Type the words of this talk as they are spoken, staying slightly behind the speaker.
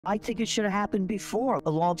I think it should have happened before, a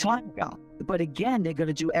long time ago. But again, they're going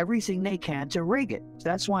to do everything they can to rig it.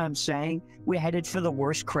 That's why I'm saying we're headed for the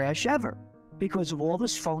worst crash ever because of all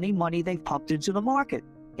this phony money they've pumped into the market.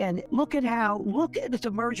 And look at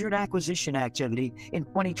the merger and acquisition activity in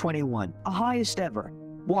 2021, the highest ever.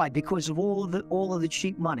 Why? Because of all of the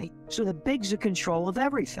cheap money. So the bigs are control of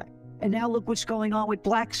everything. And now look what's going on with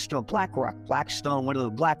BlackRock,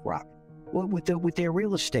 with their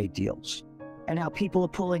real estate deals. And now people are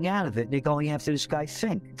pulling out of it and they're going after this guy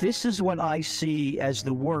Fink. This is what I see as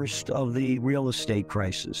the worst of the real estate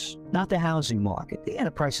crisis, not the housing market. The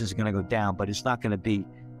prices are going to go down, but it's not going to be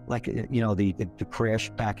like, the crash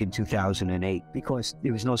back in 2008 because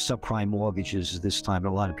there was no subprime mortgages this time.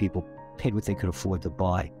 And a lot of people paid what they could afford to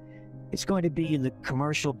buy. It's going to be in the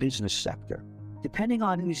commercial business sector. Depending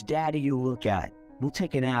on whose data you look at, we'll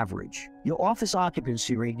take an average. Your office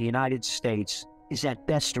occupancy rate in the United States is at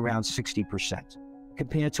best around 60%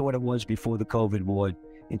 compared to what it was before the COVID war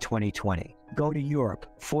in 2020. Go to Europe,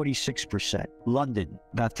 46%. London,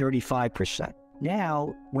 about 35%.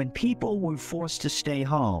 Now, when people were forced to stay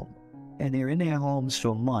home and they're in their homes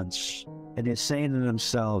for months and they're saying to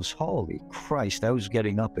themselves, holy Christ, I was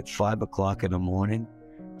getting up at 5 o'clock in the morning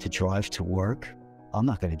to drive to work. I'm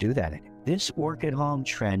not going to do that anymore. This work at home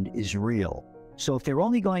trend is real. So if they're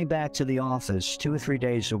only going back to the office 2 or 3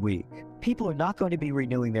 days a week, people are not going to be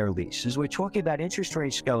renewing their leases. We're talking about interest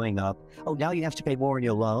rates going up. Oh, now you have to pay more on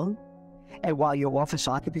your loan. And while your office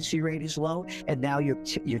occupancy rate is low, and now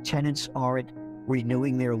your tenants aren't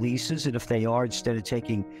renewing their leases, and if they are, instead of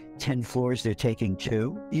taking 10 floors, they're taking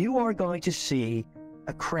 2, you are going to see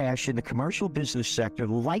a crash in the commercial business sector,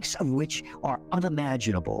 the likes of which are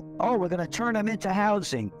unimaginable. Oh, we're going to turn them into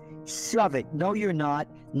housing. Shove it. No, you're not.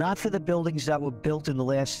 Not for the buildings that were built in the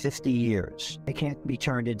last 50 years. They can't be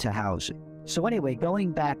turned into housing. So anyway,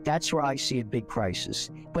 going back, that's where I see a big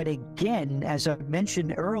crisis. But again, as I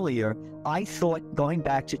mentioned earlier, I thought going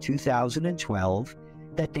back to 2012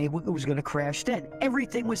 that it was going to crash then.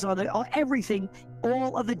 Everything was on everything.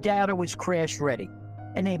 All of the data was crash ready.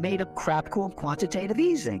 And they made a crap called quantitative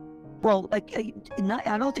easing. Well, I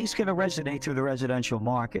don't think it's going to resonate through the residential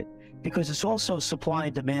market because it's also a supply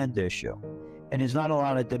and demand issue. And there's not a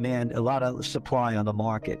lot of demand, a lot of supply on the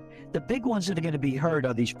market. The big ones that are going to be hurt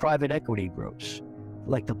are these private equity groups,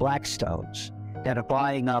 like the Blackstones, that are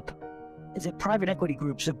buying up. The private equity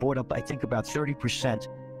groups have bought up, I think, about 30%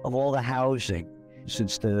 of all the housing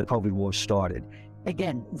since the COVID war started.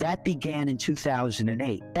 Again, that began in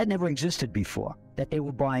 2008. That never existed before, that they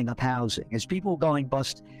were buying up housing. As people were going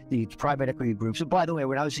bust, the private equity groups, and by the way,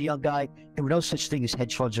 when I was a young guy, there were no such thing as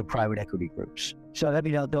hedge funds or private equity groups. So,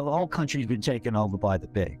 the whole country's been taken over by the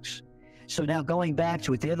bigs. So now going back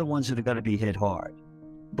to it, they're the ones that are going to be hit hard.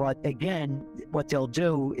 But again, what they'll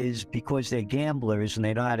do is, because they're gamblers and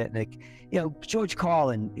they're not, George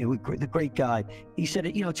Carlin, the great guy, he said,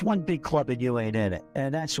 it's one big club and you ain't in it.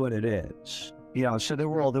 And that's what it is. So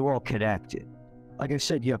they're all connected. Like I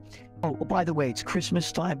said, oh, by the way, it's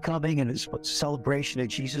Christmas time coming and it's a celebration of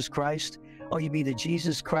Jesus Christ. Oh, you mean the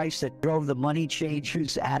Jesus Christ that drove the money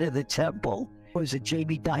changers out of the temple? Was it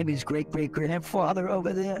Jamie Dimon's great-great-grandfather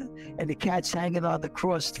over there? And the cat's hanging on the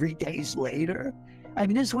cross 3 days later? I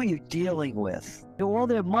mean, this is what you're dealing with. They're all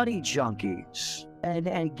their money junkies. And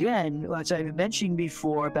again, as I mentioned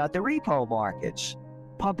before about the repo markets,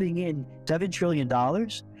 pumping in $7 trillion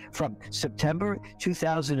from September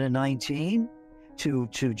 2019 to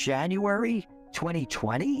January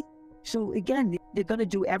 2020. So again, they're going to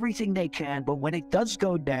do everything they can, but when it does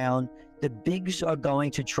go down, the bigs are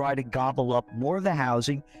going to try to gobble up more of the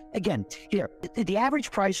housing. Again, here, the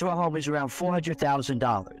average price of a home is around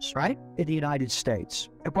 $400,000, right? In the United States.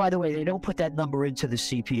 And by the way, they don't put that number into the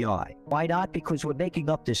CPI. Why not? Because we're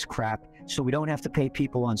making up this crap so we don't have to pay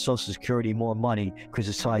people on Social Security more money because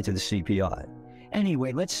it's tied to the CPI.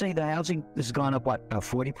 Anyway, let's say the housing has gone up, what, about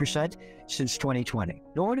 40% since 2020.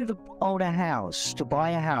 In order to own a house, to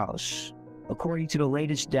buy a house, according to the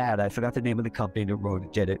latest data, I forgot the name of the company that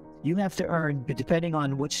did it, you have to earn, depending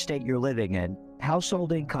on which state you're living in,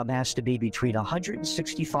 household income has to be between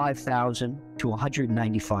 $165,000 to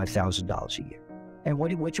 $195,000 a year. And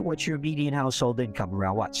what's your median household income?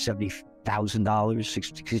 Around what, $70,000,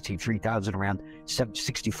 $63,000, around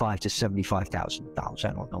 $65,000 to $75,000.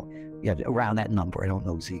 I don't know. Yeah, around that number. I don't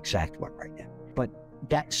know the exact one right now. But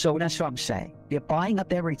that's what I'm saying. They're buying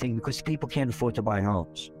up everything because people can't afford to buy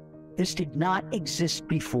homes. This did not exist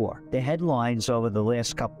before. The headlines over the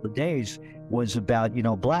last couple of days was about,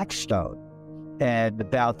 Blackstone and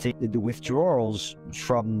about the withdrawals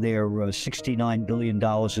from their $69 billion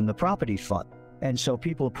in the property fund. And so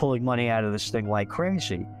people are pulling money out of this thing like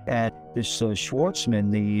crazy. And this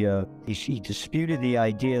Schwartzman, he disputed the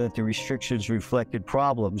idea that the restrictions reflected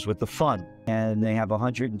problems with the fund. And they have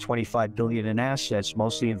 $125 billion in assets,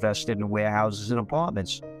 mostly invested in warehouses and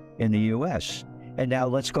apartments in the U.S. And now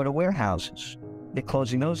let's go to warehouses. They're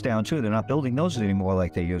closing those down too. They're not building those anymore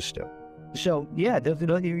like they used to. So yeah,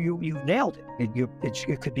 you nailed it.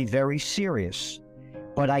 It could be very serious.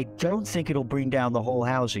 But I don't think it'll bring down the whole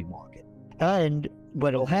housing market. And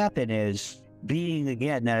what'll happen is, being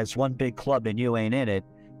again that it's one big club and you ain't in it,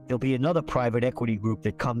 there'll be another private equity group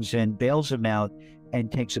that comes in, bails them out,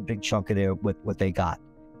 and takes a big chunk of what they got.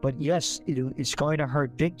 But yes, it's going to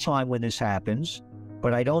hurt big time when this happens,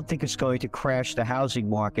 but I don't think it's going to crash the housing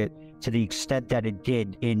market to the extent that it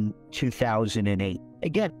did in 2008.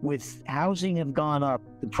 Again, with housing have gone up,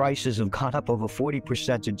 the prices have gone up over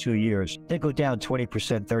 40% in 2 years. They go down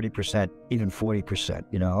 20%, 30%, even 40%.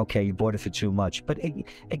 You know, okay, you bought it for too much. But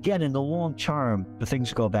again, in the long term, the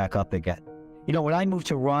things go back up again. You know, when I moved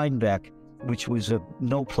to Rhinebeck, which was a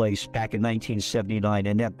no place back in 1979,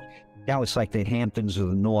 and then now it's like the Hamptons of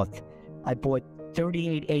the North, I bought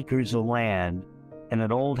 38 acres of land and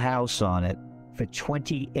an old house on it for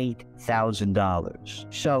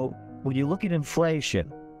 $28,000. So when you look at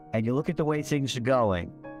inflation and you look at the way things are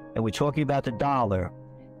going, and we're talking about the dollar,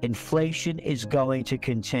 inflation is going to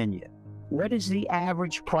continue. What is the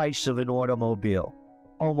average price of an automobile?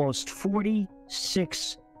 Almost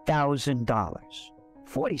 $46,000.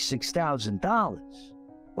 $46,000.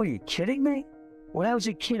 What, are you kidding me? When I was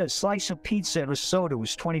a kid, a slice of pizza and a soda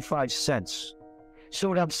was 25 cents. So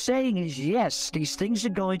what I'm saying is, yes, these things are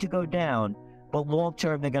going to go down, but long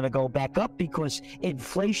term, they're going to go back up because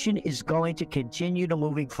inflation is going to continue to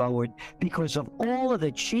moving forward because of all of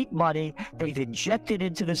the cheap money they've injected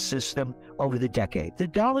into the system over the decade. The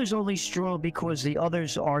dollar's only strong because the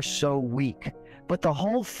others are so weak, but the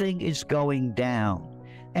whole thing is going down,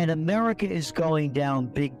 and America is going down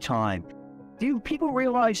big time. Do people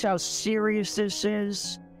realize how serious this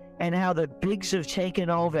is and how the bigs have taken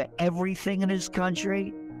over everything in this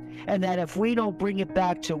country? And that if we don't bring it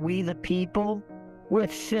back to we the people, we're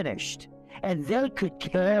finished. And they could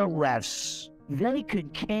care less. They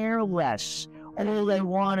could care less. All they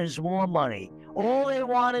want is more money. All they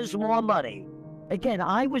want is more money. Again,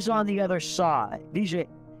 I was on the other side. These are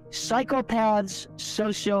psychopaths,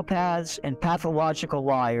 sociopaths, and pathological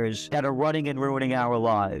liars that are running and ruining our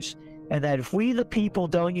lives. And that if we the people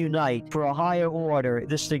don't unite for a higher order,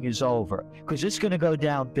 this thing is over. Because it's going to go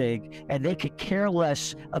down big, and they could care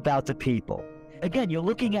less about the people. Again, you're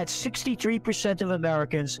looking at 63% of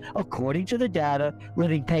Americans, according to the data,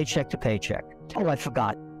 living paycheck to paycheck. Oh, I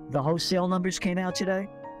forgot. The wholesale numbers came out today.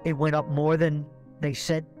 It went up more than they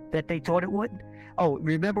said that they thought it would. Oh,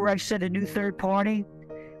 remember I said a new third party?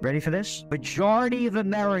 Ready for this? Majority of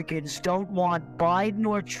Americans don't want Biden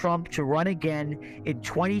or Trump to run again in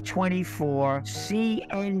 2024,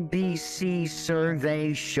 CNBC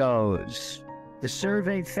survey shows. The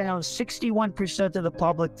survey found 61% of the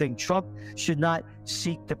public think Trump should not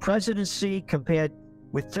seek the presidency, compared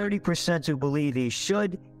with 30% who believe he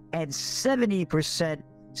should, and 70%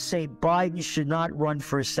 say Biden should not run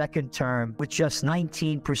for a second term, with just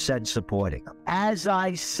 19% supporting him. As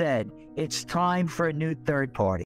I said, it's time for a new third party.